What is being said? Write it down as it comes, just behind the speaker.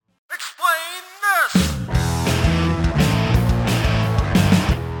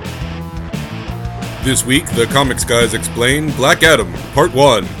This week, the Comics Guys explain Black Adam, Part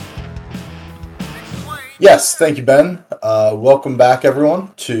 1. Yes, thank you, Ben. Welcome back,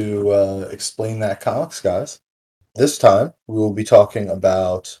 everyone, to Explain That Comics Guys. This time, we will be talking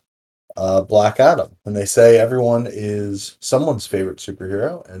about Black Adam. And they say everyone is someone's favorite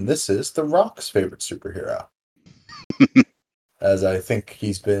superhero, and this is The Rock's favorite superhero. As I think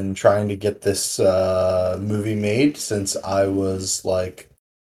he's been trying to get this movie made since I was,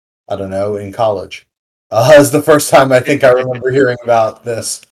 in college. It's the first time I think I remember hearing about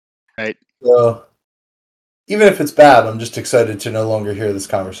this. Right. So, even if it's bad, I'm just excited to no longer hear this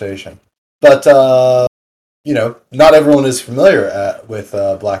conversation. But, not everyone is familiar with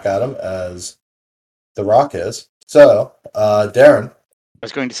Black Adam as The Rock is. So, Darren. I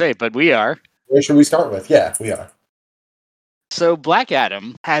was going to say, but we are. Where should we start with? Yeah, we are. So Black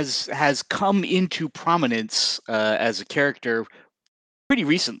Adam has come into prominence as a character pretty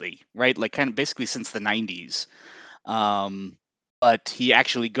recently, right? Like kind of basically since the 90s. But he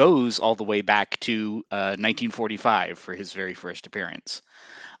actually goes all the way back to 1945 for his very first appearance.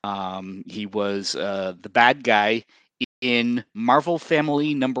 He was the bad guy in Marvel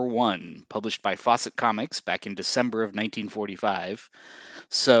Family #1, published by Fawcett Comics back in December of 1945.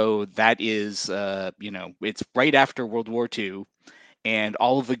 So that is, it's right after World War II. And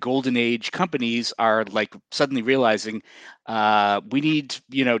all of the golden age companies are like suddenly realizing we need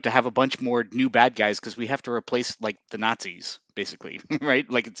to have a bunch more new bad guys because we have to replace like the Nazis basically. Right,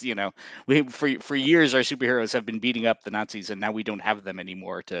 like it's we for years our superheroes have been beating up the Nazis and now we don't have them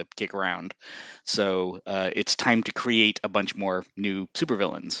anymore to kick around, so it's time to create a bunch more new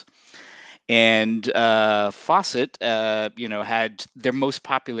supervillains. And Fawcett, had their most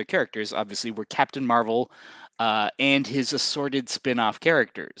popular characters, obviously, were Captain Marvel and his assorted spin-off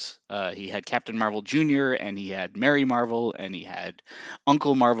characters. He had Captain Marvel Jr., and he had Mary Marvel, and he had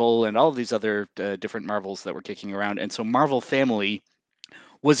Uncle Marvel, and all of these other different Marvels that were kicking around. And so Marvel Family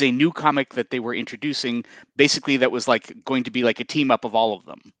was a new comic that they were introducing, basically that was like going to be like a team up of all of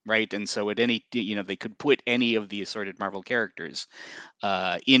them, right? And so at any, they could put any of the assorted Marvel characters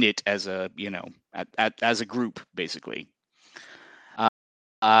in it as a, as a group, basically.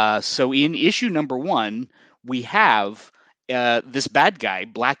 So in issue #1, we have this bad guy,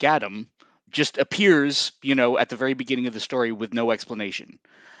 Black Adam, just appears, at the very beginning of the story with no explanation.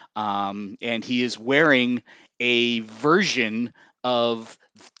 And he is wearing a version of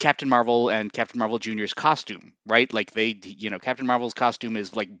Captain Marvel and Captain Marvel Jr.'s costume, right? Like Captain Marvel's costume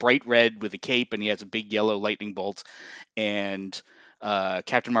is like bright red with a cape and he has a big yellow lightning bolt. And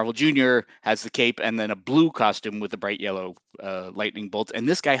Captain Marvel Jr. has the cape and then a blue costume with a bright yellow lightning bolt. And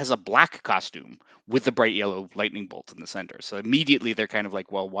this guy has a black costume with the bright yellow lightning bolt in the center. So immediately they're kind of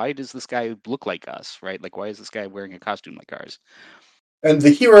like, well, why does this guy look like us, right? Like, why is this guy wearing a costume like ours? And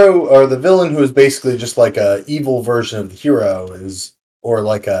the hero, or the villain, who is basically just like a evil version of the hero, he's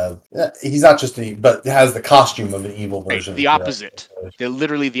not just but has the costume of an evil version. Right, the opposite. They're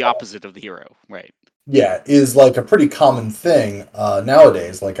literally the opposite of the hero, right? Yeah, is like a pretty common thing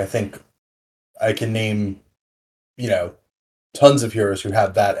nowadays. Like I think I can name, tons of heroes who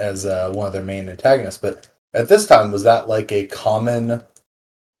have that as one of their main antagonists. But at this time, was that like a common?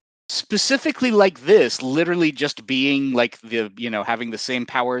 Specifically like this, literally just being like having the same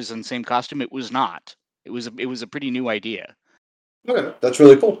powers and same costume, it was not. It was a pretty new idea. Okay, that's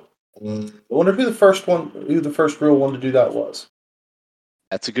really cool. I wonder who the first real one to do that was.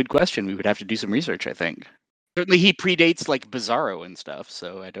 That's a good question. We would have to do some research, I think. Certainly he predates like Bizarro and stuff,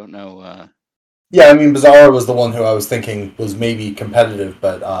 so I don't know. Yeah, I mean, Bizarro was the one who I was thinking was maybe competitive,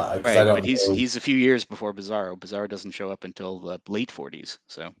 but right, I don't. But he's a few years before Bizarro. Bizarro doesn't show up until the late 40s,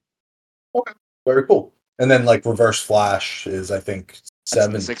 so. Okay, very cool. And then like Reverse Flash is, I think, That's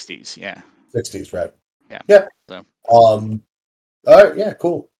the 60s, yeah. 60s, right? Yeah. So. All right. Yeah.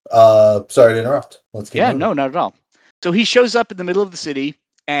 Cool. Sorry to interrupt. Let's keep moving. No, not at all. So he shows up in the middle of the city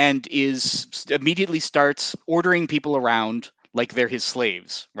and immediately starts ordering people around like they're his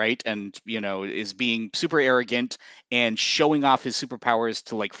slaves, right? And is being super arrogant and showing off his superpowers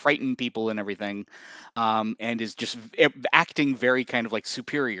to like frighten people and everything, and is just acting very kind of like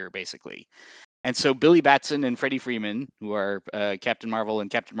superior, basically. And so Billy Batson and Freddie Freeman, who are Captain Marvel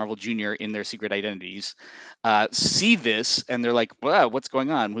and Captain Marvel Jr. in their secret identities, see this and they're like, "Wow, what's going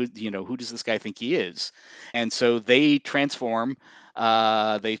on? Who does this guy think he is?" And so they transform.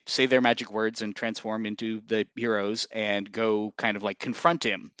 They say their magic words and transform into the heroes and go kind of like confront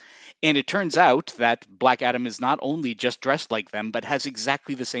him. And it turns out that Black Adam is not only just dressed like them, but has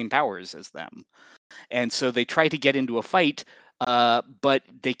exactly the same powers as them. And so they try to get into a fight. but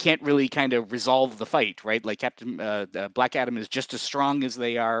they can't really kind of resolve the fight, right? Like Black Adam is just as strong as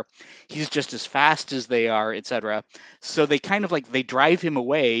they are, he's just as fast as they are, etc. So they kind of like they drive him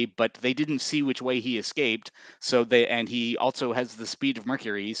away, but they didn't see which way he escaped. So and he also has the speed of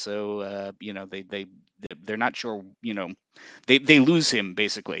Mercury, so they're not sure, they lose him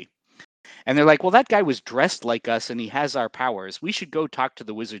basically. And they're like, well, that guy was dressed like us and he has our powers. We should go talk to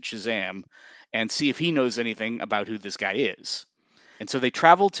the wizard Shazam and see if he knows anything about who this guy is. And so they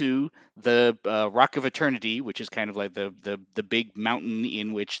travel to the Rock of Eternity, which is kind of like the big mountain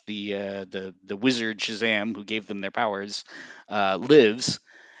in which the wizard Shazam, who gave them their powers, lives.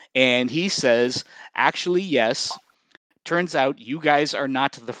 And he says, actually, yes. Turns out you guys are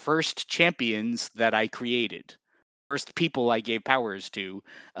not the first champions that I created. First people I gave powers to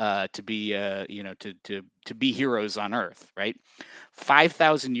be to be heroes on Earth, right?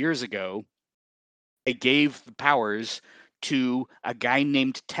 5,000 years ago, I gave the powers to a guy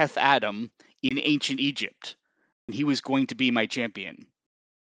named Teth Adam in ancient Egypt, and he was going to be my champion.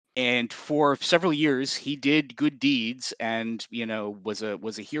 And for several years, he did good deeds, and was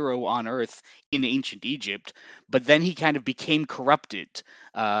a hero on Earth in ancient Egypt. But then he kind of became corrupted.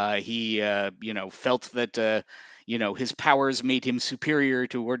 He felt that his powers made him superior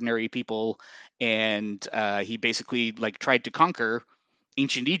to ordinary people, and he basically like tried to conquer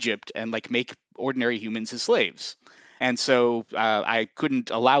ancient Egypt and like make ordinary humans his slaves. And so I couldn't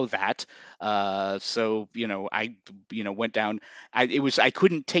allow that. So I went down. I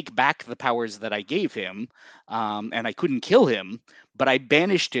couldn't take back the powers that I gave him, and I couldn't kill him, but I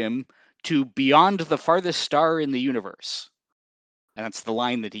banished him to beyond the farthest star in the universe. And that's the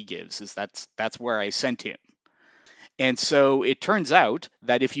line that he gives. Is that's where I sent him. And so it turns out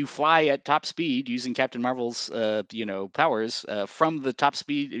that if you fly at top speed using Captain Marvel's, powers from the top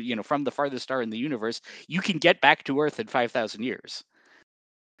speed, from the farthest star in the universe, you can get back to Earth in 5,000 years.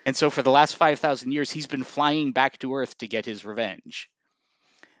 And so for the last 5,000 years, he's been flying back to Earth to get his revenge,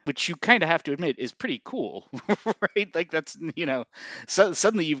 which you kind of have to admit is pretty cool, right? Like that's, so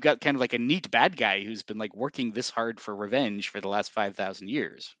suddenly you've got kind of like a neat bad guy who's been like working this hard for revenge for the last 5,000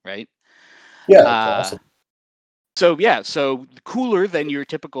 years, right? Yeah, that's awesome. So yeah, so cooler than your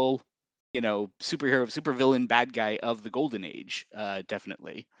typical, superhero, supervillain, bad guy of the Golden Age,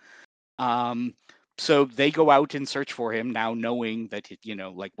 definitely. So they go out and search for him now, knowing that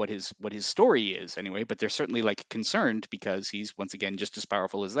like what his story is anyway. But they're certainly like concerned because he's once again just as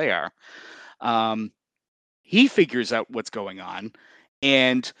powerful as they are. He figures out what's going on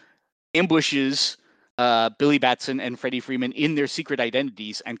and ambushes Billy Batson and Freddie Freeman in their secret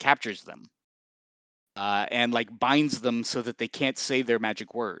identities and captures them. And like binds them so that they can't say their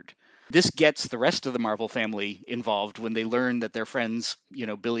magic word. This gets the rest of the Marvel family involved when they learn that their friends,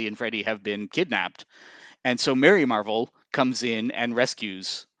 Billy and Freddie, have been kidnapped. And so Mary Marvel comes in and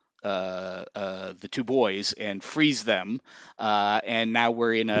rescues the two boys and frees them. And now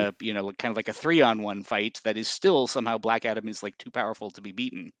we're in a, kind of like a 3-on-1 fight that is still somehow Black Adam is like too powerful to be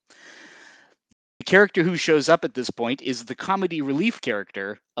beaten. The character who shows up at this point is the comedy relief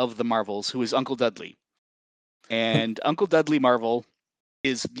character of the Marvels, who is Uncle Dudley. And Uncle Dudley Marvel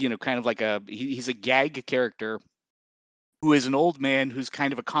is, kind of like he's a gag character who is an old man who's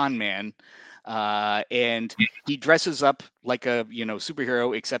kind of a con man. And he dresses up like a,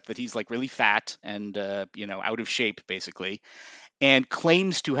 superhero, except that he's like really fat and, out of shape, basically, and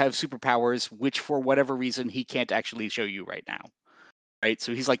claims to have superpowers, which for whatever reason he can't actually show you right now. Right.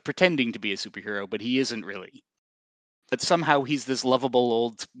 So he's like pretending to be a superhero, but he isn't really. But somehow he's this lovable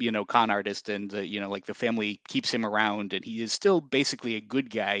old, con artist, and like the family keeps him around, and he is still basically a good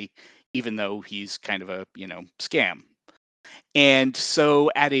guy, even though he's kind of a, scam. And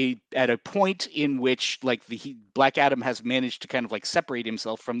so at a point in which like Black Adam has managed to kind of like separate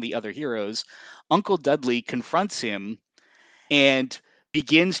himself from the other heroes, Uncle Dudley confronts him and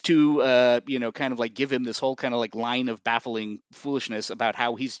begins to kind of like give him this whole kind of like line of baffling foolishness about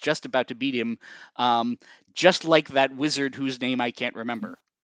how he's just about to beat him, just like that wizard whose name I can't remember.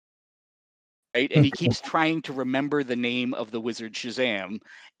 Right? And he keeps trying to remember the name of the wizard Shazam.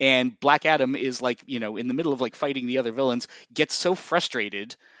 And Black Adam is like, in the middle of like fighting the other villains, gets so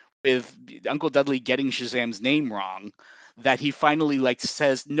frustrated with Uncle Dudley getting Shazam's name wrong that he finally like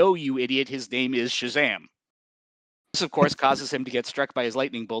says, "No, you idiot, his name is Shazam." This, of course, causes him to get struck by his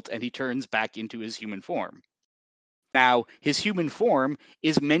lightning bolt, and he turns back into his human form. Now, his human form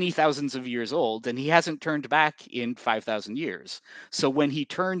is many thousands of years old, and he hasn't turned back in 5,000 years. So when he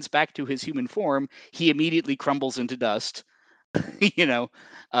turns back to his human form, he immediately crumbles into dust,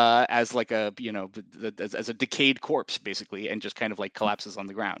 as like a, as a decayed corpse, basically, and just kind of like collapses on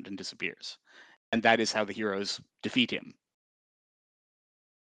the ground and disappears. And that is how the heroes defeat him.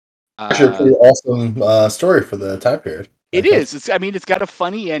 Actually, a pretty awesome story for the time period. It is. It's got a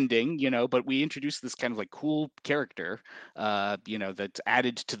funny ending, but we introduced this kind of like cool character, that's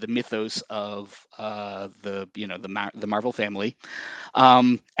added to the mythos of the Marvel family.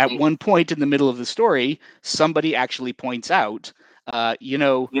 At one point in the middle of the story, somebody actually points out,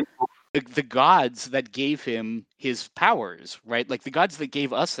 the gods that gave him his powers, right? Like the gods that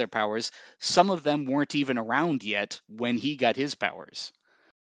gave us their powers, some of them weren't even around yet when he got his powers.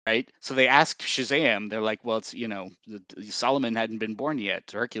 Right. So they ask Shazam, they're like, well, it's, Solomon hadn't been born yet.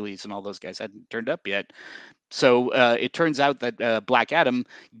 Hercules and all those guys hadn't turned up yet. So it turns out that Black Adam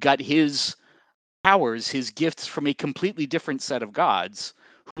got his powers, his gifts from a completely different set of gods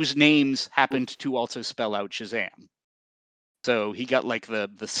whose names happened to also spell out Shazam. So he got like the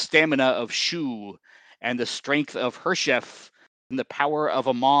stamina of Shu and the strength of Hershef and the power of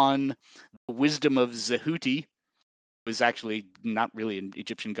Amon, the wisdom of Zehuti, was actually not really an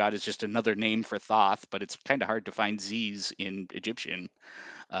Egyptian god. It's just another name for Thoth, but it's kind of hard to find Z's in Egyptian.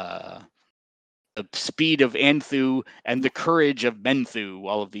 The speed of Anthu and the courage of Menthu.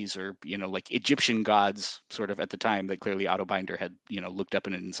 All of these are, like Egyptian gods sort of at the time that clearly Otto Binder had, looked up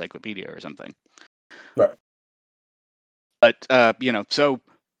in an encyclopedia or something. Right. But, so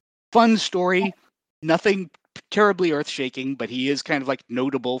fun story, nothing terribly earth-shaking, but he is kind of like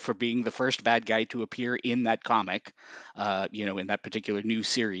notable for being the first bad guy to appear in that comic, in that particular new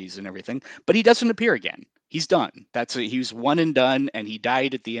series and everything. But he doesn't appear again. He's done. He's one and done, and he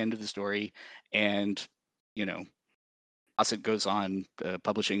died at the end of the story. And Fawcett goes on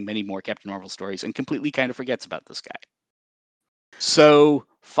publishing many more Captain Marvel stories and completely kind of forgets about this guy. So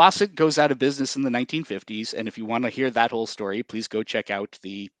Fawcett goes out of business in the 1950s, and if you want to hear that whole story, please go check out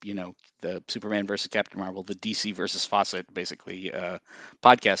the Superman versus Captain Marvel, the DC versus Fawcett, basically,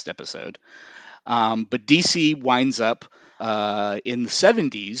 podcast episode. But DC winds up in the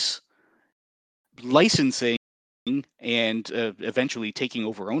 70s licensing and eventually taking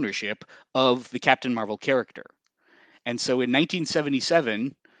over ownership of the Captain Marvel character. And so in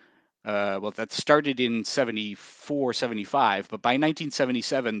 1977, that started in 74, 75, but by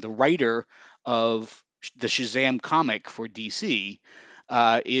 1977, the writer of the Shazam comic for DC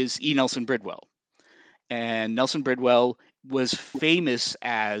is E. Nelson Bridwell. And Nelson Bridwell was famous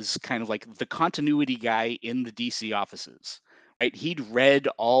as kind of like the continuity guy in the DC offices. Right? He'd read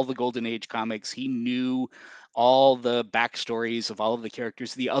all the Golden Age comics. He knew all the backstories of all of the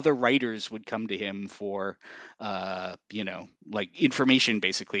characters. The other writers would come to him for, like information,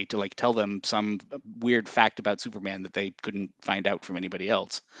 basically, to like tell them some weird fact about Superman that they couldn't find out from anybody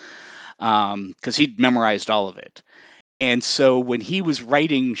else, because he'd memorized all of it. And so when he was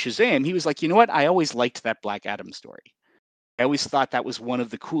writing Shazam, he was like, you know what? I always liked that Black Adam story. I always thought that was one of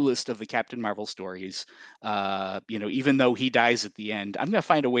the coolest of the Captain Marvel stories. Even though he dies at the end, I'm going to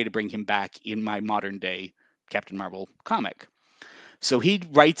find a way to bring him back in my modern day Captain Marvel comic. So he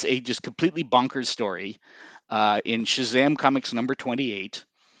writes a just completely bonkers story in Shazam Comics number 28,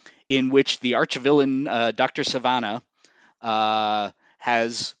 in which the archvillain, Dr. Sivana,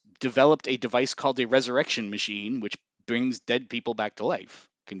 has developed a device called a resurrection machine, which brings dead people back to life,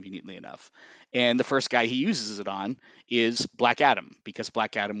 conveniently enough. And the first guy he uses it on is Black Adam, because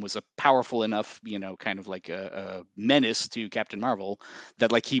Black Adam was a powerful enough, kind of like a menace to Captain Marvel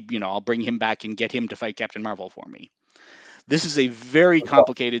that, like, I'll bring him back and get him to fight Captain Marvel for me. This is a very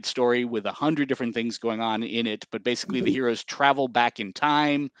complicated story with 100 different things going on in it, but basically the heroes travel back in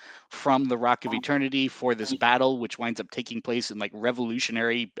time from the Rock of Eternity for this battle, which winds up taking place in like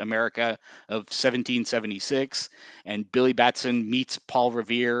revolutionary America of 1776. And Billy Batson meets Paul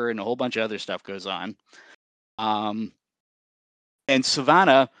Revere, and a whole bunch of other stuff goes on. And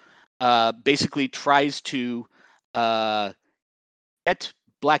Sivana basically tries to get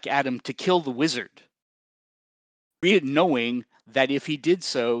Black Adam to kill the wizard, knowing that if he did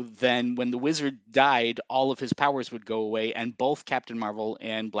so, then when the wizard died, all of his powers would go away, and both Captain Marvel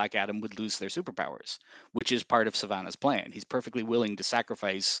and Black Adam would lose their superpowers, which is part of Sivana's plan. He's perfectly willing to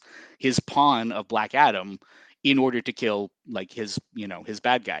sacrifice his pawn of Black Adam in order to kill, like, his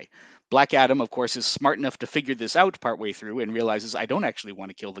bad guy. Black Adam, of course, is smart enough to figure this out partway through and realizes, I don't actually want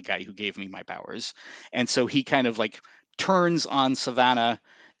to kill the guy who gave me my powers. And so he kind of like turns on Sivana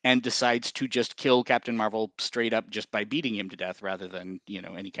and decides to just kill Captain Marvel straight up just by beating him to death, rather than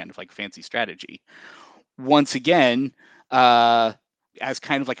any kind of like fancy strategy. Once again, as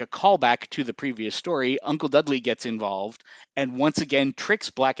kind of like a callback to the previous story, Uncle Dudley gets involved and once again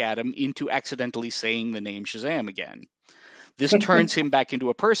tricks Black Adam into accidentally saying the name Shazam again. This turns him back into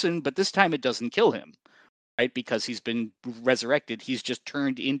a person, but this time it doesn't kill him, right? Because he's been resurrected. He's just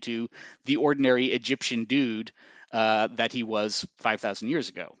turned into the ordinary Egyptian dude that he was 5,000 years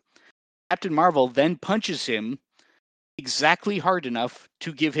ago. Captain Marvel then punches him exactly hard enough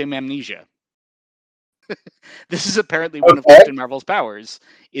to give him amnesia. This is apparently one of Captain Marvel's powers,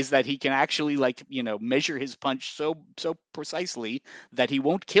 is that he can actually, like, measure his punch so precisely that he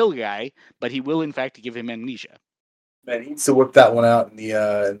won't kill Guy, but he will in fact give him amnesia. Man, he needs to whip that one out in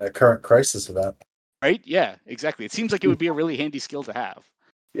the current Crisis event. Right? Yeah, exactly. It seems like it would be a really handy skill to have.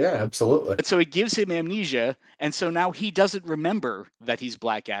 Yeah, absolutely. But so it gives him amnesia, and so now he doesn't remember that he's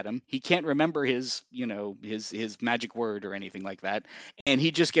Black Adam. He can't remember his magic word or anything like that, and he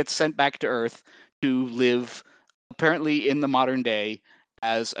just gets sent back to Earth to live, apparently in the modern day,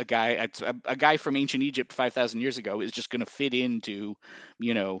 as a guy from ancient Egypt 5,000 years ago is just going to fit into,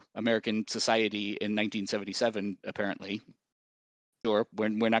 American society in 1977. Apparently, sure, we're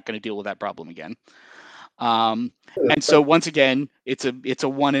not going to deal with that problem again. And so once again, it's a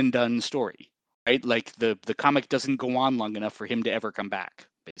one and done story, right? Like the comic doesn't go on long enough for him to ever come back,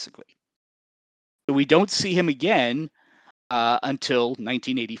 basically. So we don't see him again until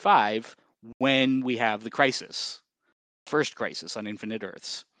 1985, when we have the Crisis, first Crisis on Infinite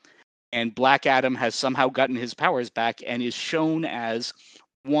Earths, and Black Adam has somehow gotten his powers back and is shown as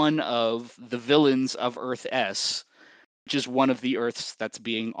one of the villains of Earth S, which is one of the Earths that's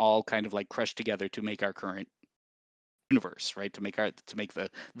being all kind of like crushed together to make our current universe, right? To make the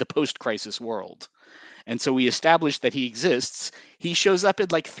post-crisis world. And so we established that he exists. He shows up in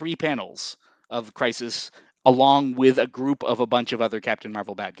like 3 panels of Crisis, along with a group of a bunch of other Captain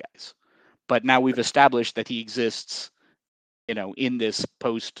Marvel bad guys. But now we've established that he exists, in this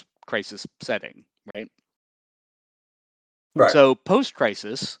post-crisis setting, right? Right. So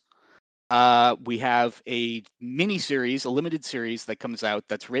post-crisis, we have a mini-series, a limited series that comes out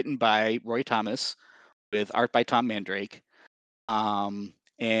that's written by Roy Thomas with art by Tom Mandrake. And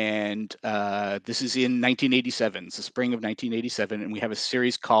this is in 1987. It's the spring of 1987, and we have a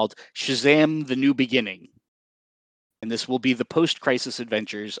series called Shazam: The New Beginning. And this will be the post-crisis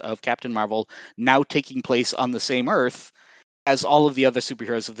adventures of Captain Marvel, now taking place on the same Earth as all of the other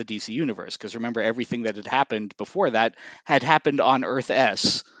superheroes of the DC universe. Because remember, everything that had happened before that had happened on Earth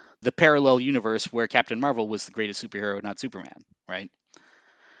S, the parallel universe where Captain Marvel was the greatest superhero, not Superman, right?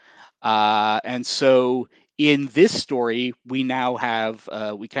 And so in this story, we now have,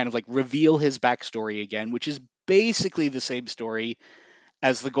 we kind of like reveal his backstory again, which is basically the same story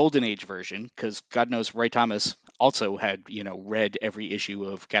as the Golden Age version, because God knows Roy Thomas also had, read every issue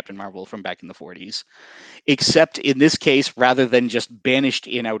of Captain Marvel from back in the 40s. Except in this case, rather than just banished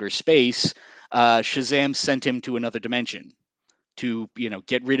in outer space, Shazam sent him to another dimension to,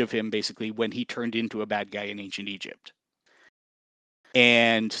 get rid of him basically when he turned into a bad guy in ancient Egypt.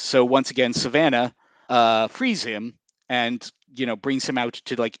 And so once again, Savannah frees him and brings him out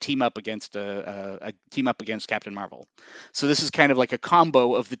to like team up against Captain Marvel. So this is kind of like a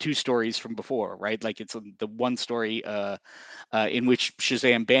combo of the 2 stories from before, right? Like it's the one story in which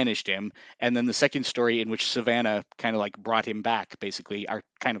Shazam banished him, and then the second story in which Savannah kind of like brought him back. Basically, are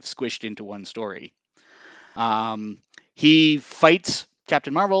kind of squished into one story. He fights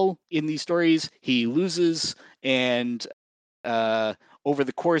Captain Marvel in these stories. He loses, and over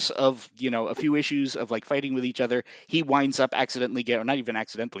the course of a few issues of like fighting with each other, he winds up accidentally not even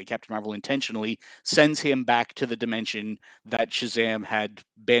accidentally, Captain Marvel intentionally sends him back to the dimension that Shazam had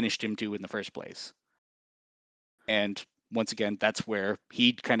banished him to in the first place. And once again, that's where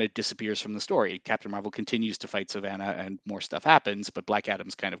he kind of disappears from the story. Captain Marvel continues to fight Savannah and more stuff happens, but Black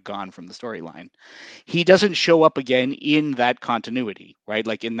Adam's kind of gone from the storyline. He doesn't show up again in that continuity, right?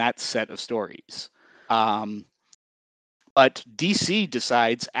 Like in that set of stories. But DC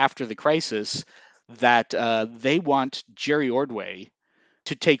decides after the Crisis that they want Jerry Ordway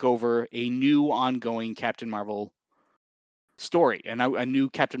to take over a new ongoing Captain Marvel story, and a new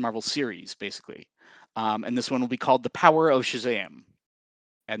Captain Marvel series, basically. And this one will be called The Power of Shazam.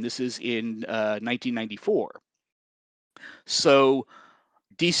 And this is in 1994. So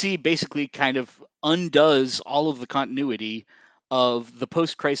DC basically kind of undoes all of the continuity of the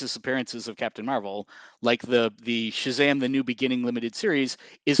post-crisis appearances of Captain Marvel. Like the Shazam: The New Beginning limited series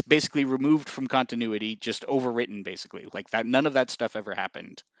is basically removed from continuity, just overwritten, basically. Like that, none of that stuff ever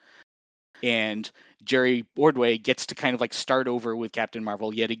happened. And Jerry Ordway gets to kind of like start over with Captain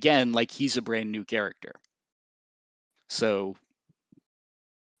Marvel yet again, like he's a brand new character. So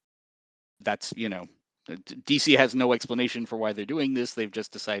that's, DC has no explanation for why they're doing this. They've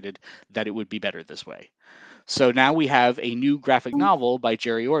just decided that it would be better this way. So now we have a new graphic novel by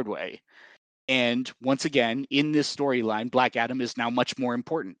Jerry Ordway. And once again, in this storyline, Black Adam is now much more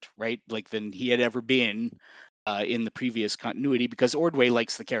important, right? Like than he had ever been in the previous continuity, because Ordway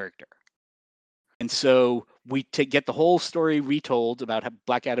likes the character. And so we get the whole story retold about how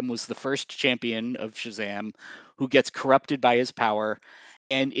Black Adam was the first champion of Shazam who gets corrupted by his power.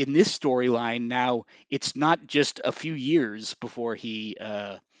 And in this storyline now, it's not just a few years before he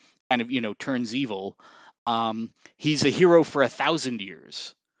kind of, turns evil. He's a hero for 1,000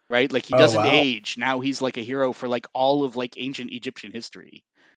 years, right? Like he Oh, doesn't wow. age. Now he's like a hero for like all of like ancient Egyptian history,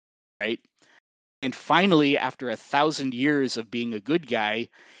 right? And finally, after 1,000 years of being a good guy,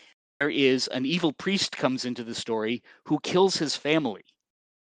 there is an evil priest comes into the story who kills his family,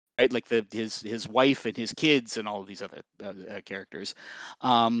 right? Like his wife and his kids and all of these other characters.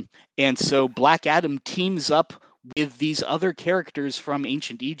 And so Black Adam teams up with these other characters from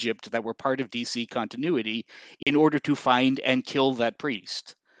ancient Egypt that were part of DC continuity in order to find and kill that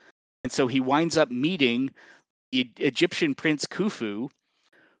priest. And so he winds up meeting the Egyptian prince Khufu,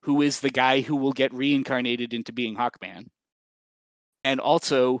 who is the guy who will get reincarnated into being Hawkman, and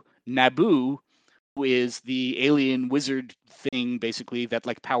also Nabu, who is the alien wizard thing basically that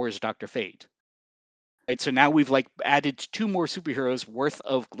like powers Dr. Fate. Right, so now we've like added 2 more superheroes worth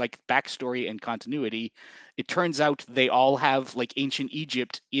of like backstory and continuity. It turns out they all have like ancient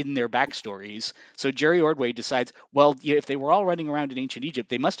Egypt in their backstories. So Jerry Ordway decides, well, yeah, if they were all running around in ancient Egypt,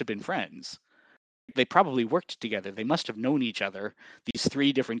 they must have been friends. They probably worked together. They must have known each other. These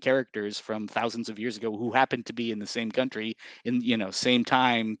 3 different characters from thousands of years ago who happened to be in the same country in, same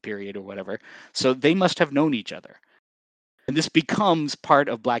time period or whatever. So they must have known each other. And this becomes part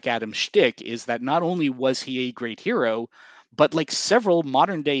of Black Adam's shtick, is that not only was he a great hero, but like several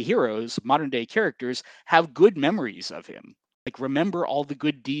modern day heroes, modern day characters have good memories of him. Like remember all the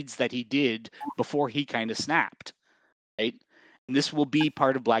good deeds that he did before he kind of snapped, right? And this will be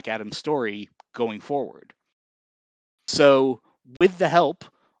part of Black Adam's story going forward. So with the help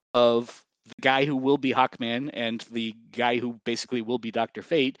of the guy who will be Hawkman and the guy who basically will be Dr.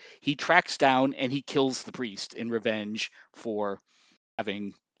 Fate, he tracks down and he kills the priest in revenge for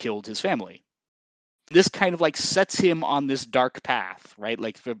having killed his family. This kind of like sets him on this dark path, right?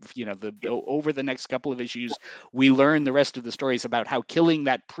 Like, over the next couple of issues, we learn the rest of the stories about how killing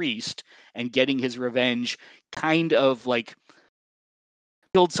that priest and getting his revenge kind of like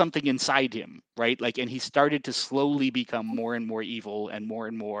killed something inside him, right? Like, and he started to slowly become more and more evil and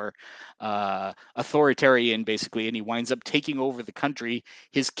more authoritarian, basically. And he winds up taking over the country.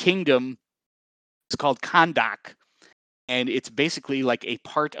 His kingdom is called Kahndaq, and it's basically like a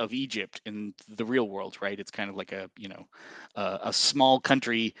part of Egypt in the real world, right? It's kind of like a small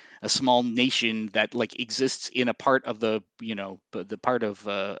country, a small nation that like exists in a part of the part of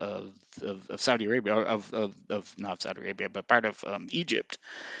Saudi Arabia, or of not Saudi Arabia, but part of Egypt,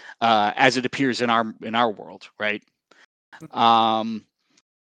 as it appears in our world, right? And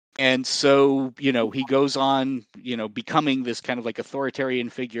so he goes on becoming this kind of like authoritarian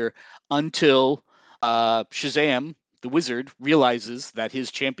figure until Shazam, the wizard, realizes that his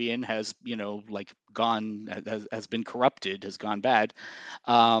champion has like gone, has been corrupted, has gone bad,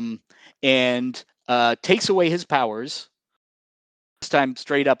 and takes away his powers. This time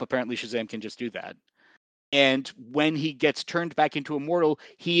straight up, apparently Shazam can just do that. And when he gets turned back into immortal,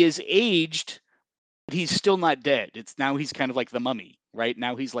 he is aged, but he's still not dead. It's now he's kind of like the mummy, right?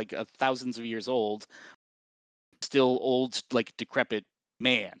 Now he's like thousands of years old, still old, like decrepit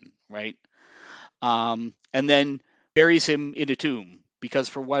man, right? And then buries him in a tomb because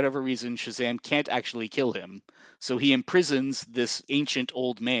for whatever reason Shazam can't actually kill him. So he imprisons this ancient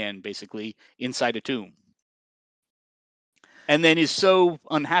old man basically inside a tomb. And then is so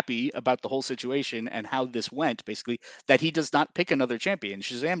unhappy about the whole situation and how this went, basically, that he does not pick another champion.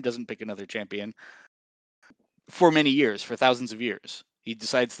 Shazam doesn't pick another champion for many years, for thousands of years. He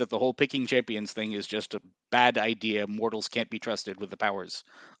decides that the whole picking champions thing is just a bad idea. Mortals can't be trusted with the powers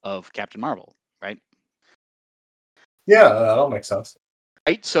of Captain Marvel, right? Yeah, that all makes sense.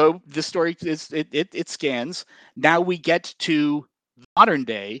 Right. So this story it scans. Now we get to modern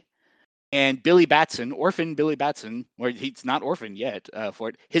day, and Billy Batson, orphan Billy Batson, or he's not orphan yet for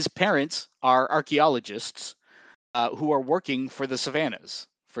it. His parents are archaeologists who are working for the Savannas,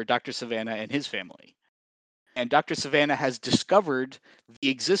 for Dr. Savannah and his family. And Dr. Savannah has discovered the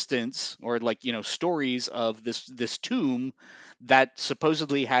existence, or like stories of this tomb that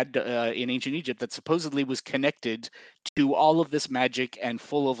supposedly had in ancient Egypt, that supposedly was connected to all of this magic and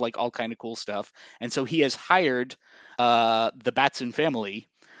full of like all kind of cool stuff. And so he has hired the Batson family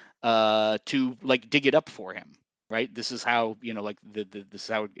to like dig it up for him. Right. This is how like this is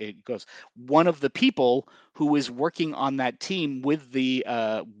how it goes. One of the people who is working on that team with the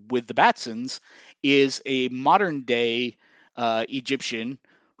Batsons is a modern day Egyptian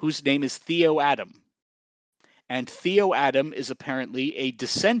whose name is Theo Adam. And Theo Adam is apparently a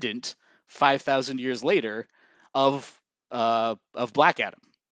descendant 5,000 years later of Black Adam,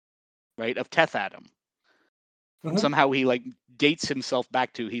 right? Of Teth Adam. Mhm. Somehow he like dates himself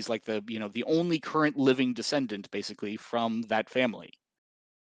back to, he's like the, the only current living descendant basically from that family.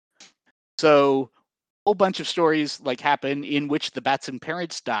 So a whole bunch of stories like happen in which the Batson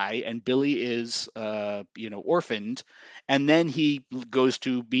parents die and Billy is orphaned, and then he goes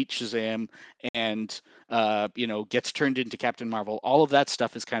to meet Shazam and gets turned into Captain Marvel. All of that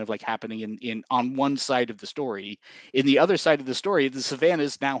stuff is kind of like happening in on one side of the story. In the other side of the story, the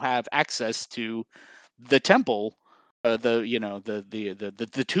Savannahs now have access to the temple,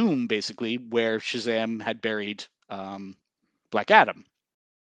 the tomb basically where Shazam had buried Black Adam.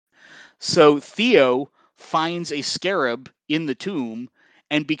 So Theo finds a scarab in the tomb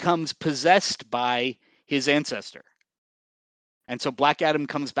and becomes possessed by his ancestor. And so Black Adam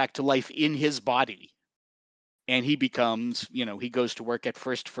comes back to life in his body. And he becomes, he goes to work at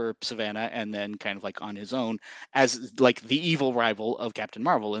first for Savannah and then kind of like on his own as like the evil rival of Captain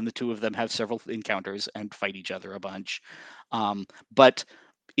Marvel. And the two of them have several encounters and fight each other a bunch. But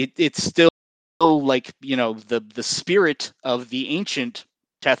it's still like, the spirit of the ancient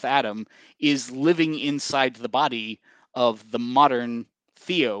Teth Adam is living inside the body of the modern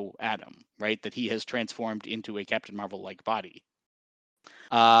Theo Adam, right? That he has transformed into a Captain Marvel like body.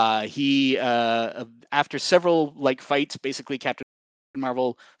 He after several like fights, basically Captain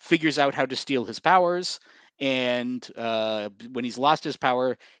Marvel figures out how to steal his powers, and when he's lost his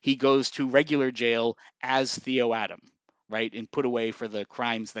power, he goes to regular jail as Theo Adam, right, and put away for the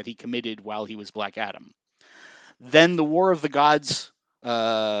crimes that he committed while he was Black Adam. Then the War of the Gods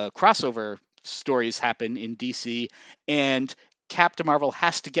crossover stories happen in DC, and Captain Marvel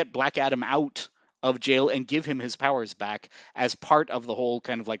has to get Black Adam out of jail and give him his powers back as part of the whole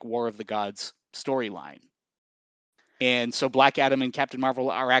kind of like War of the Gods storyline. And so Black Adam and Captain Marvel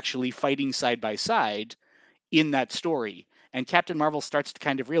are actually fighting side by side in that story. And Captain Marvel starts to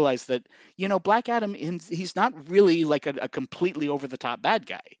kind of realize that, Black Adam, he's not really like a completely over the top bad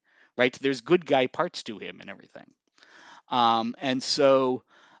guy, right? There's good guy parts to him and everything. And so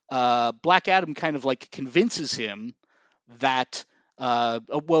Black Adam kind of like convinces him that,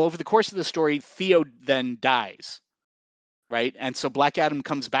 over the course of the story, Theo then dies, right? And so Black Adam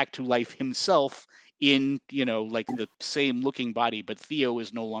comes back to life himself in, like the same looking body, but Theo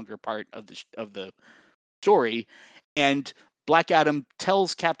is no longer part of the story. And Black Adam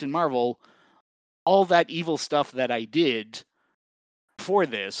tells Captain Marvel, all that evil stuff that I did for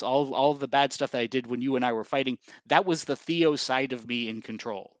this, all the bad stuff that I did when you and I were fighting, that was the Theo side of me in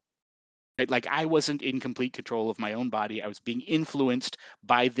control. Right? Like I wasn't in complete control of my own body. I was being influenced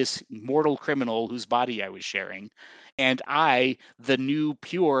by this mortal criminal whose body I was sharing. And I, the new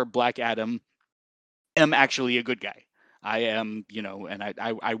pure Black Adam, am actually a good guy. I am, and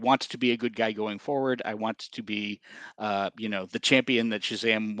I want to be a good guy going forward. I want to be, the champion that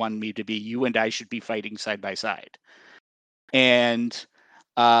Shazam wanted me to be. You and I should be fighting side by side. And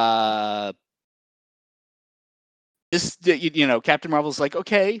this, Captain Marvel's like,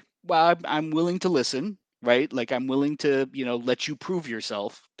 okay, well, I'm willing to listen, right? Like I'm willing to, let you prove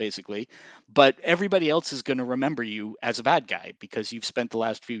yourself, basically. But everybody else is going to remember you as a bad guy because you've spent the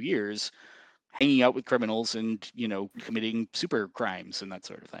last few years hanging out with criminals and, committing super crimes and that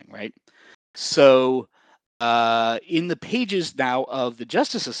sort of thing, right? So in the pages now of the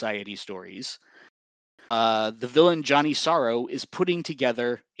Justice Society stories, the villain Johnny Sorrow is putting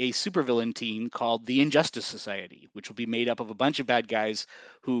together a supervillain team called the Injustice Society, which will be made up of a bunch of bad guys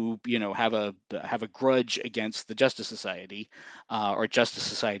who, have a grudge against the Justice Society or Justice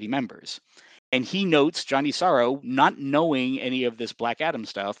Society members. And he notes, Johnny Sorrow, not knowing any of this Black Adam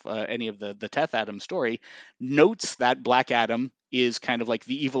stuff, any of the Teth Adam story, notes that Black Adam is kind of like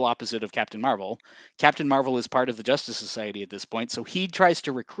the evil opposite of Captain Marvel. Captain Marvel is part of the Justice Society at this point, so he tries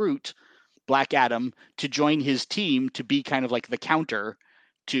to recruit Black Adam to join his team to be kind of like the counter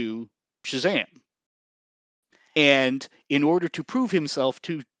to Shazam. And in order to prove himself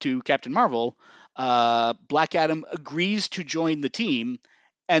to Captain Marvel, Black Adam agrees to join the team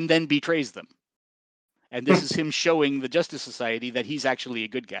and then betrays them. And this is him showing the Justice Society that he's actually a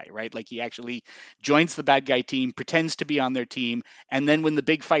good guy, right? Like he actually joins the bad guy team, pretends to be on their team, and then when the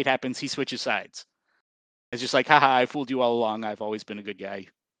big fight happens, he switches sides. It's just like, haha, I fooled you all along. I've always been a good guy,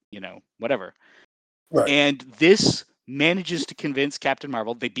 whatever. Right. And this manages to convince Captain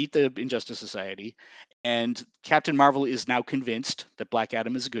Marvel. They beat the Injustice Society, and Captain Marvel is now convinced that Black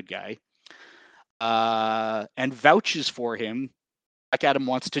Adam is a good guy, and vouches for him. Black Adam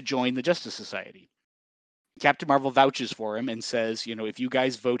wants to join the Justice Society. Captain Marvel vouches for him and says, if you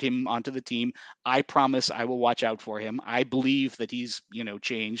guys vote him onto the team, I promise I will watch out for him. I believe that he's,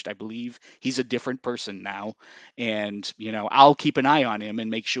 changed. I believe he's a different person now. And, I'll keep an eye on him and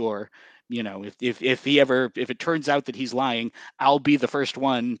make sure, if it turns out that he's lying, I'll be the first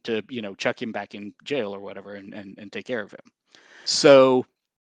one to, chuck him back in jail or whatever and take care of him. So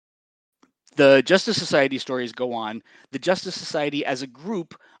the Justice Society stories go on. The Justice Society as a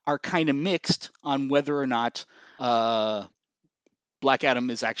group are kind of mixed on whether or not Black Adam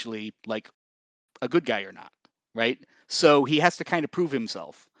is actually like a good guy or not, right? So he has to kind of prove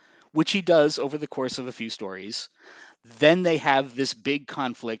himself, which he does over the course of a few stories. Then they have this big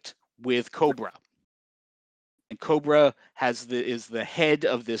conflict with Cobra. And Cobra is the head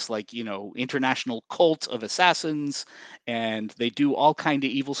of this international cult of assassins, and they do all kind of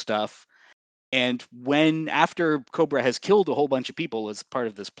evil stuff. And after Cobra has killed a whole bunch of people as part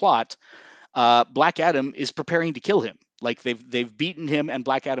of this plot, Black Adam is preparing to kill him. Like they've beaten him, and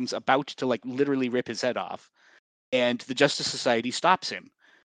Black Adam's about to literally rip his head off. And the Justice Society stops him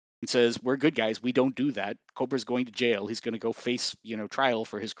and says, "We're good guys. We don't do that. Cobra's going to jail. He's going to go face trial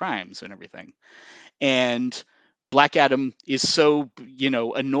for his crimes and everything." And Black Adam is so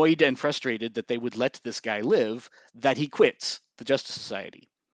annoyed and frustrated that they would let this guy live that he quits the Justice Society.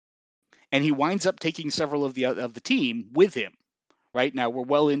 And he winds up taking several of the team with him. Right now,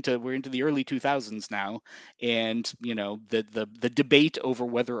 we're into the early 2000s now, and the debate over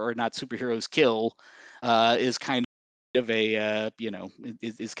whether or not superheroes kill is kind of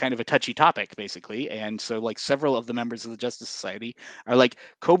is kind of a touchy topic, basically. And so, several of the members of the Justice Society are like,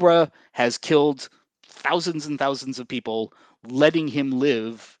 Cobra has killed thousands and thousands of people. Letting him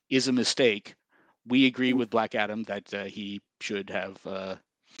live is a mistake. We agree with Black Adam that he should have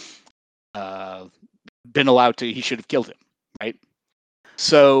been allowed to. He should have killed him, right?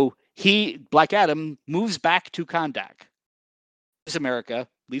 So Black Adam, moves back to Kahndaq, leaves America,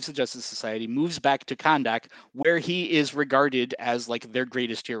 leaves the Justice Society, moves back to Kahndaq, where he is regarded as their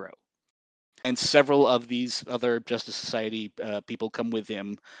greatest hero. And several of these other Justice Society people come with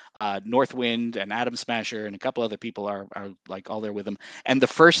him. Northwind and Atom Smasher and a couple other people are all there with him. And the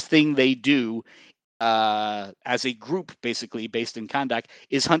first thing they do as a group, basically based in Kahndaq,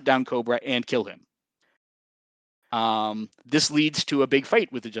 is hunt down Cobra and kill him. This leads to a big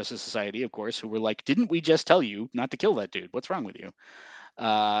fight with the Justice Society, of course, who were like, "Didn't we just tell you not to kill that dude? What's wrong with you?"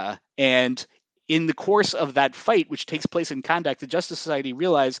 And in the course of that fight, which takes place in Kahndaq, the Justice Society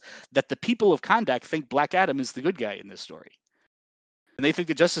realize that the people of Kahndaq think Black Adam is the good guy in this story, and they think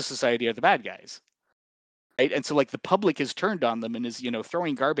the Justice Society are the bad guys. Right? And so the public has turned on them and is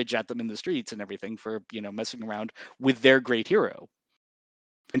throwing garbage at them in the streets and everything for messing around with their great hero.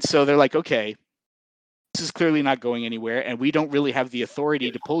 And so they're like, okay, this is clearly not going anywhere, and we don't really have the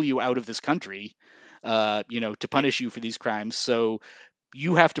authority to pull you out of this country, to punish you for these crimes. So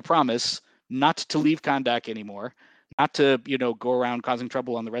you have to promise not to leave Kahndaq anymore, not to, go around causing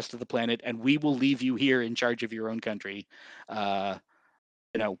trouble on the rest of the planet, and we will leave you here in charge of your own country,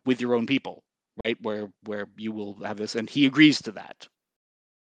 with your own people, right? Where you will have this, and he agrees to that.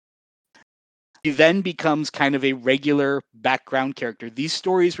 He then becomes kind of a regular background character. These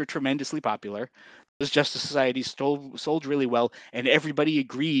stories were tremendously popular. Those Justice Societies sold really well, and everybody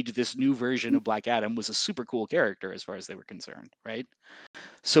agreed this new version of Black Adam was a super cool character as far as they were concerned, right?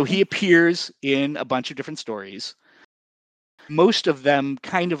 So he appears in a bunch of different stories, most of them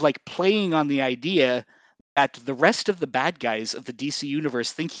kind of playing on the idea that the rest of the bad guys of the DC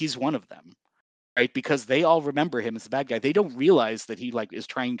universe think he's one of them, right? Because they all remember him as the bad guy. They don't realize that he is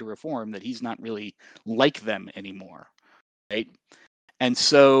trying to reform, that he's not really like them anymore, right? And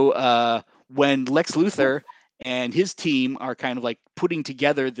so when Lex Luthor and his team are kind of putting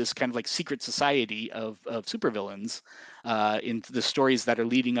together this kind of secret society of supervillains in the stories that are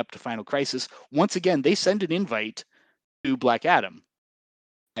leading up to Final Crisis, once again they send an invite to Black Adam,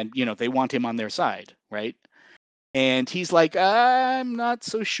 and they want him on their side, right? And he's like, "I'm not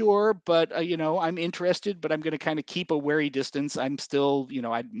so sure, but I'm interested, but I'm going to kind of keep a wary distance. I'm still,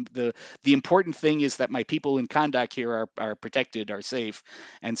 the important thing is that my people in Kahndaq here are protected, are safe,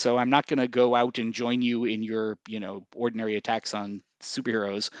 and so I'm not going to go out and join you in your, ordinary attacks on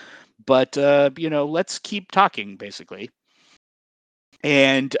superheroes. But let's keep talking, basically."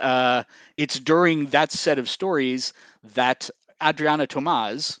 And it's during that set of stories that Adriana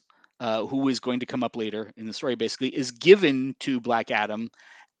Tomaz, who is going to come up later in the story, basically, is given to Black Adam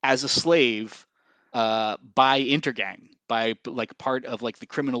as a slave by Intergang, by part of the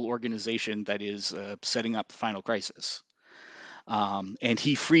criminal organization that is setting up Final Crisis. And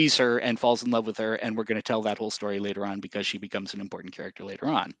he frees her and falls in love with her, and we're going to tell that whole story later on because she becomes an important character later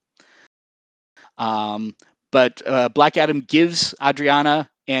on. Um, but Black Adam gives Adriana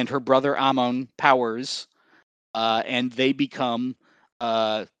and her brother Amon powers, and they become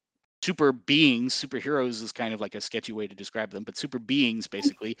super beings. Superheroes is kind of like a sketchy way to describe them, but super beings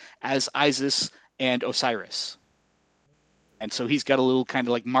basically as Isis and Osiris. And so he's got a little kind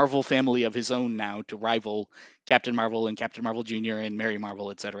of like Marvel family of his own now to rival Captain Marvel and Captain Marvel Jr. and Mary Marvel,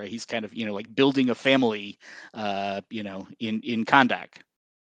 etc. He's kind of, like building a family, in Kahndaq.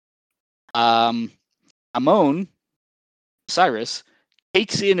 Amon, Cyrus,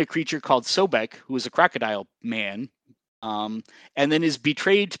 takes in a creature called Sobek, who is a crocodile man, and then is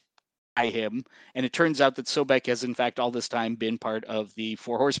betrayed by him. And it turns out that Sobek has, in fact, all this time been part of the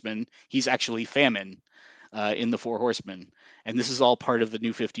Four Horsemen. He's actually Famine in the Four Horsemen. And this is all part of the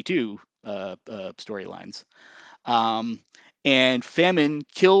New 52 storylines. And Famine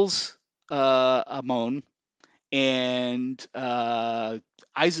kills Amon, and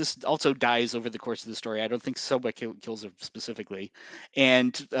Isis also dies over the course of the story. I don't think Sobek kills her specifically.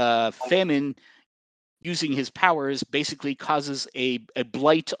 And Famine, using his powers, basically causes a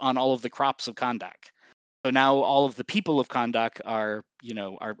blight on all of the crops of Kahndaq. So now all of the people of Kahndaq are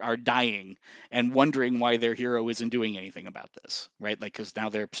dying and wondering why their hero isn't doing anything about this, right? Like, because now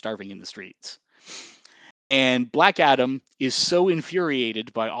they're starving in the streets. And Black Adam is so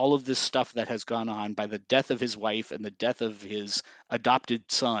infuriated by all of this stuff that has gone on, by the death of his wife and the death of his adopted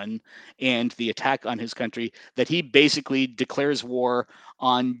son and the attack on his country, that he basically declares war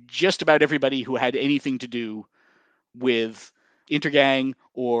on just about everybody who had anything to do with Intergang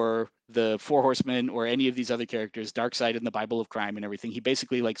or the Four Horsemen or any of these other characters, Darkseid and the Bible of Crime and everything. He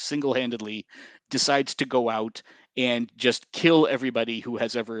basically, like, single-handedly decides to go out and just kill everybody who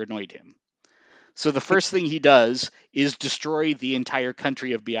has ever annoyed him. So the first thing he does is destroy the entire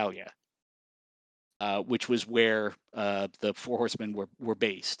country of Bialya, which was where the Four Horsemen were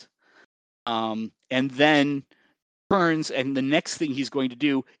based. And then turns, and the next thing he's going to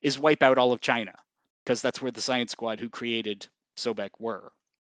do is wipe out all of China, because that's where the Science Squad who created Sobek were.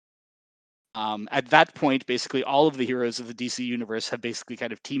 At that point, basically all of the heroes of the DC universe have basically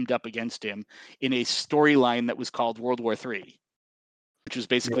kind of teamed up against him in a storyline that was called World War III, which was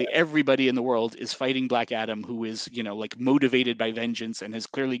basically everybody in the world is fighting Black Adam, who is, like, motivated by vengeance and has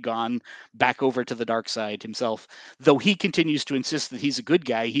clearly gone back over to the dark side himself. Though he continues to insist that he's a good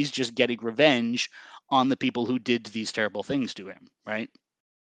guy, he's just getting revenge on the people who did these terrible things to him, right?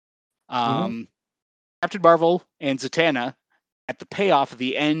 Captain Marvel and Zatanna, at the payoff at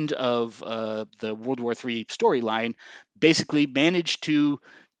the end of the World War III storyline, basically managed to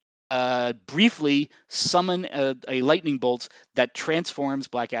briefly summon a lightning bolt that transforms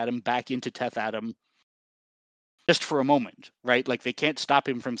Black Adam back into Teth Adam just for a moment, right? Like, they can't stop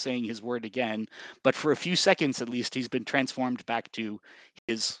him from saying his word again, but for a few seconds at least, he's been transformed back to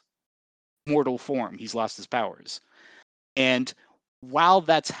his mortal form. He's lost his powers. And while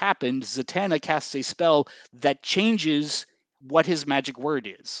that's happened, Zatanna casts a spell that changes what his magic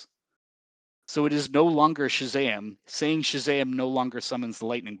word is. So it is no longer Shazam. Saying Shazam no longer summons the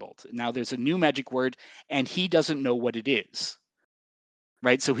lightning bolt. Now there's a new magic word, and he doesn't know what it is.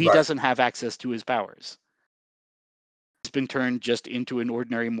 Right? So he doesn't have access to his powers. He's been turned just into an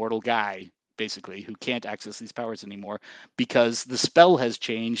ordinary mortal guy, basically, who can't access these powers anymore because the spell has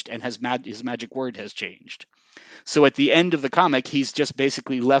changed and his magic word has changed. So at the end of the comic, he's just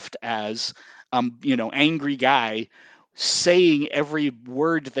basically left as, angry guy saying every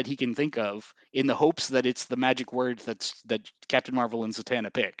word that he can think of in the hopes that it's the magic word that Captain Marvel and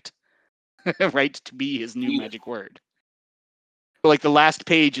Zatanna picked, right, to be his new magic word. So, like, the last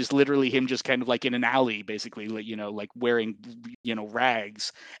page is literally him just kind of like in an alley, basically, like wearing,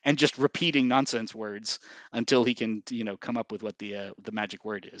 rags and just repeating nonsense words until he can, come up with what the magic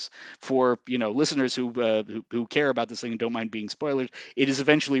word is. For, listeners who care about this thing and don't mind being spoilers, it is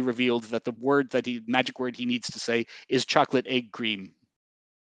eventually revealed that the magic word he needs to say is chocolate egg cream,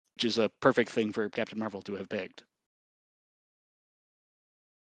 which is a perfect thing for Captain Marvel to have picked.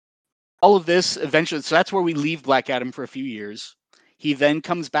 All of this eventually, so that's where we leave Black Adam for a few years. He then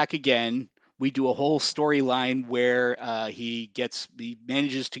comes back again. We do a whole storyline where he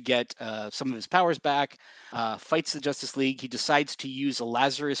manages to get some of his powers back, fights the Justice League. He decides to use a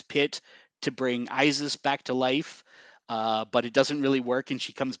Lazarus pit to bring Isis back to life, but it doesn't really work, and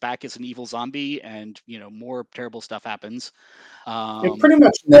she comes back as an evil zombie, and more terrible stuff happens. It pretty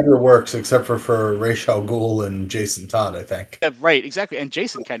much never works except for Ra's al Ghul and Jason Todd, I think. Right, exactly. And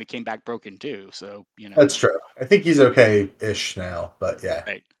Jason kind of came back broken too, so That's true. I think he's okay-ish now, but yeah.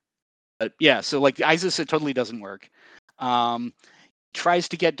 Right. But yeah, so like Isis, it totally doesn't work. Tries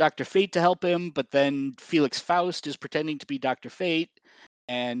to get Dr. Fate to help him, but then Felix Faust is pretending to be Dr. Fate.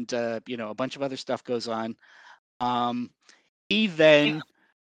 and a bunch of other stuff goes on. He then,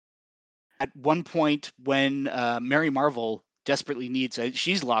 at one point, when Mary Marvel desperately needs it,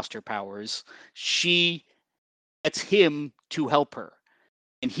 she's lost her powers. She gets him to help her,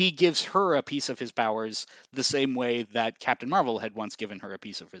 and he gives her a piece of his powers the same way that Captain Marvel had once given her a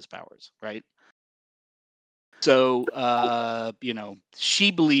piece of his powers, right? So, she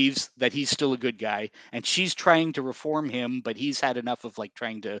believes that he's still a good guy, and she's trying to reform him, but he's had enough of like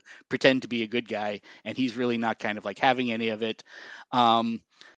trying to pretend to be a good guy, and he's really not kind of like having any of it.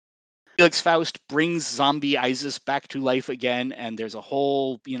 Felix Faust brings zombie Isis back to life again, and there's a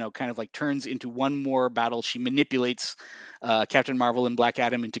whole, kind of like turns into one more battle. She manipulates Captain Marvel and Black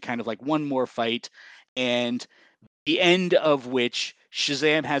Adam into kind of like one more fight, and the end of which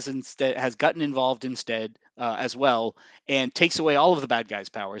Shazam has gotten involved instead as well, and takes away all of the bad guys'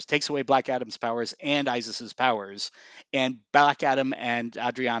 powers, takes away Black Adam's powers and Isis's powers, and Black Adam and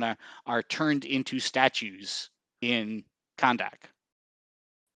Adriana are turned into statues in Kahndaq.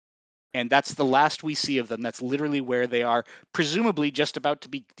 And that's the last we see of them. That's literally where they are, presumably just about to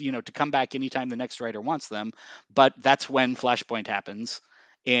be, to come back anytime the next writer wants them. But that's when Flashpoint happens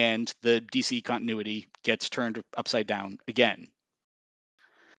and the DC continuity gets turned upside down again.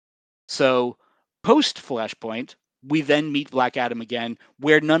 So post Flashpoint, we then meet Black Adam again,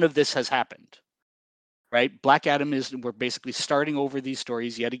 where none of this has happened. Right? Black Adam we're basically starting over these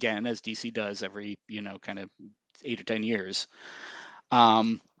stories yet again, as DC does every, kind of 8 or 10 years.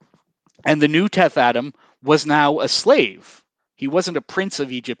 And the new Teth Adam was now a slave. He wasn't a prince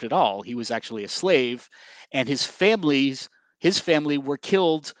of Egypt at all. He was actually a slave, and his family were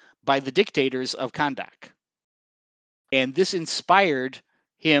killed by the dictators of Kahndaq. And this inspired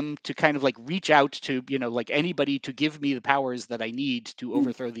him to kind of like reach out to, like anybody to give me the powers that I need to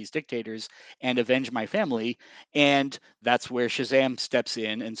overthrow these dictators and avenge my family. And that's where Shazam steps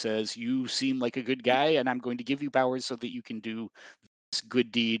in and says, "You seem like a good guy, and I'm going to give you powers so that you can do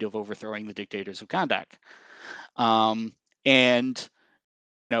good deed of overthrowing the dictators of Kahndaq." And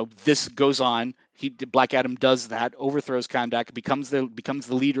this goes on. Black Adam does that, overthrows Kahndaq, becomes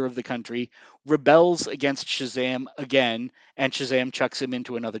the leader of the country, rebels against Shazam again, and Shazam chucks him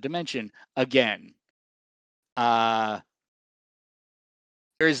into another dimension again. There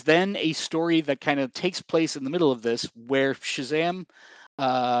is then a story that kind of takes place in the middle of this, where Shazam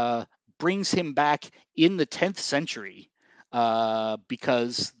brings him back in the 10th century.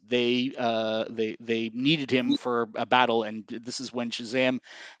 Because they needed him for a battle, and this is when Shazam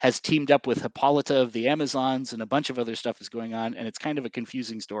has teamed up with Hippolyta of the Amazons, and a bunch of other stuff is going on, and it's kind of a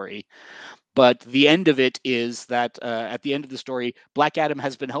confusing story. But the end of it is that at the end of the story, Black Adam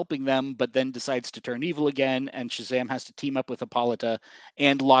has been helping them, but then decides to turn evil again, and Shazam has to team up with Hippolyta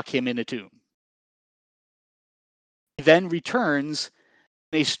and lock him in a tomb. He then returns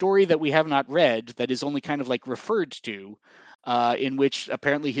a story that we have not read, that is only kind of like referred to, in which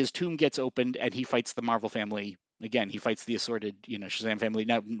apparently his tomb gets opened and he fights the Marvel family again. He fights the assorted, Shazam family.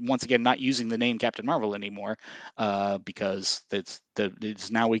 Now, once again, not using the name Captain Marvel anymore, because it's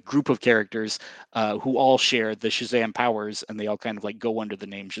now a group of characters who all share the Shazam powers, and they all kind of like go under the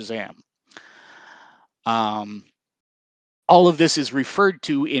name Shazam. All of this is referred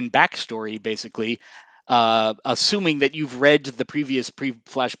to in backstory, basically, assuming that you've read the previous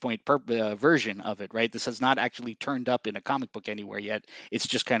pre-Flashpoint version of it, right? This has not actually turned up in a comic book anywhere yet. It's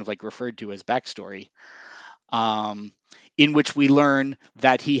just kind of like referred to as backstory, in which we learn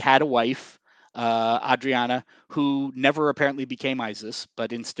that he had a wife, Adriana, who never apparently became Isis,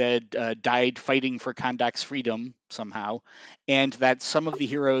 but instead died fighting for Kahndaq's freedom somehow, and that some of the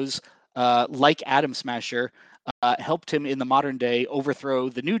heroes, like Atom Smasher, helped him in the modern day overthrow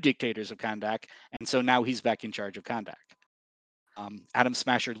the new dictators of Kahndaq, and so now he's back in charge of Kahndaq. Atom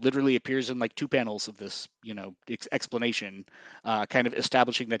Smasher literally appears in like 2 panels of this, explanation, kind of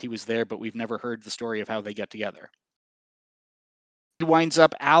establishing that he was there, but we've never heard the story of how they get together. He winds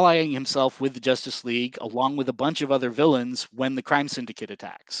up allying himself with the Justice League along with a bunch of other villains when the Crime Syndicate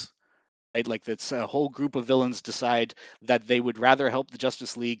attacks. Right? Like, that's a whole group of villains decide that they would rather help the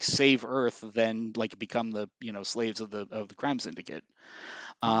Justice League save Earth than like become the slaves of the Crime Syndicate.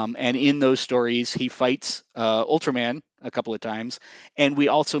 And in those stories, he fights Ultraman a couple of times, and we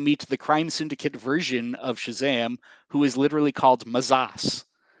also meet the Crime Syndicate version of Shazam, who is literally called Mazas,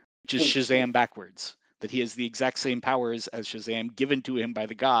 which is Shazam backwards. That he has the exact same powers as Shazam given to him by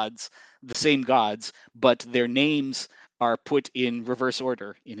the gods, the same gods, but their names are put in reverse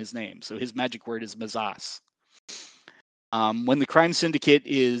order in his name. So his magic word is Mazas. When the Crime Syndicate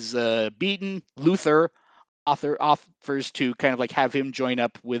is beaten, Luthor offers to kind of like have him join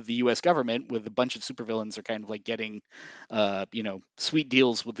up with the U.S. government, with a bunch of supervillains are kind of like getting, sweet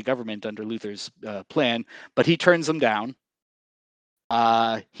deals with the government under Luthor's plan, but he turns them down.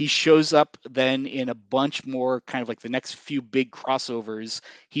 He shows up then in a bunch more kind of like the next few big crossovers.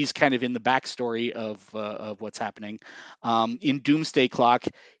 He's kind of in the backstory of what's happening. In Doomsday Clock,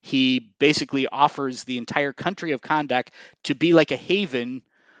 he basically offers the entire country of Kahndaq to be like a haven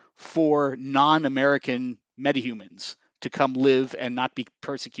for non-American metahumans to come live and not be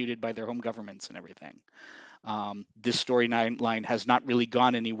persecuted by their home governments and everything. This storyline has not really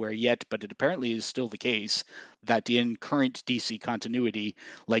gone anywhere yet, but it apparently is still the case that in current DC continuity,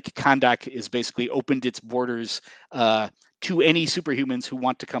 like Kahndaq is basically opened its borders to any superhumans who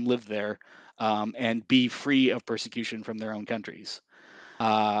want to come live there and be free of persecution from their own countries.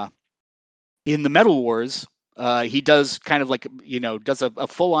 In the Metal Wars, he does kind of like, does a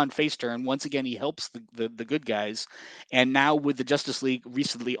full-on face turn. Once again, he helps the good guys. And now with the Justice League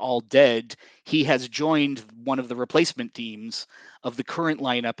recently all dead, he has joined one of the replacement teams of the current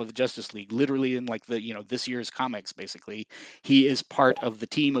lineup of the Justice League. Literally in like this year's comics, basically. He is part of the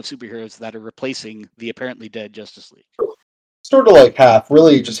team of superheroes that are replacing the apparently dead Justice League. Sort of like half.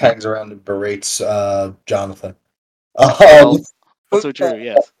 Really just hangs around and berates Jonathan. Also true,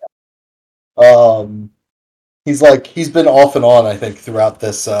 yes. He's been off and on, I think, throughout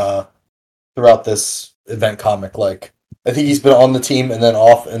this event comic. Like, I think he's been on the team and then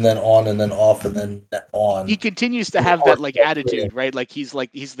off and then on and then off and then on. He continues to have that like attitude, right? Like he's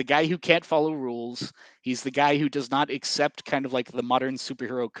the guy who can't follow rules. He's the guy who does not accept kind of like the modern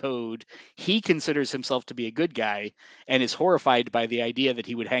superhero code. He considers himself to be a good guy and is horrified by the idea that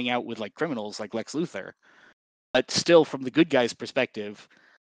he would hang out with like criminals like Lex Luthor. But still, from the good guy's perspective,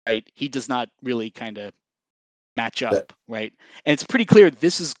 right, he does not really kind of match up, right? And it's pretty clear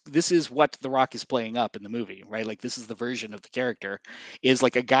this is what The Rock is playing up in the movie, right? Like this is the version of the character, is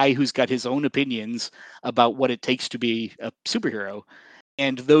like a guy who's got his own opinions about what it takes to be a superhero,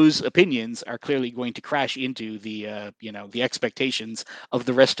 and those opinions are clearly going to crash into the the expectations of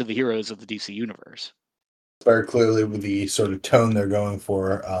the rest of the heroes of the DC universe. Very clearly with the sort of tone they're going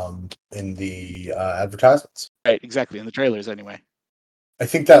for in the advertisements. Right, exactly, in the trailers anyway. I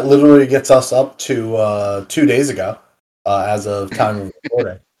think that literally gets us up to 2 days ago as of time of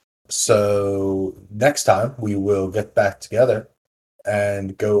recording. So next time we will get back together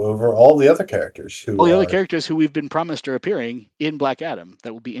and go over all the other characters who we've been promised are appearing in Black Adam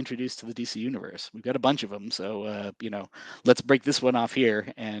that will be introduced to the DC universe. We've got a bunch of them, so let's break this one off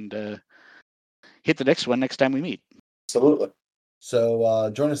here and hit the next one next time we meet. Absolutely.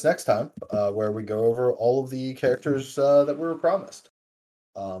 So join us next time where we go over all of the characters that we were promised.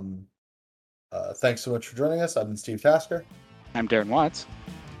 Thanks so much for joining us. I've been Steve Tasker. I'm Darren Watts.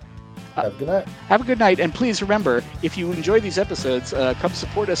 Have a good night. Have a good night, and please remember, if you enjoy these episodes, come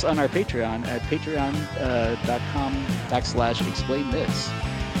support us on our Patreon at patreon.com/explainthis.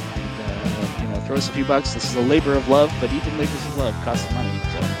 And throw us a few bucks. This is a labor of love, but even labors of love cost money.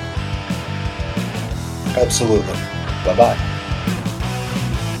 So. Absolutely. Bye-bye.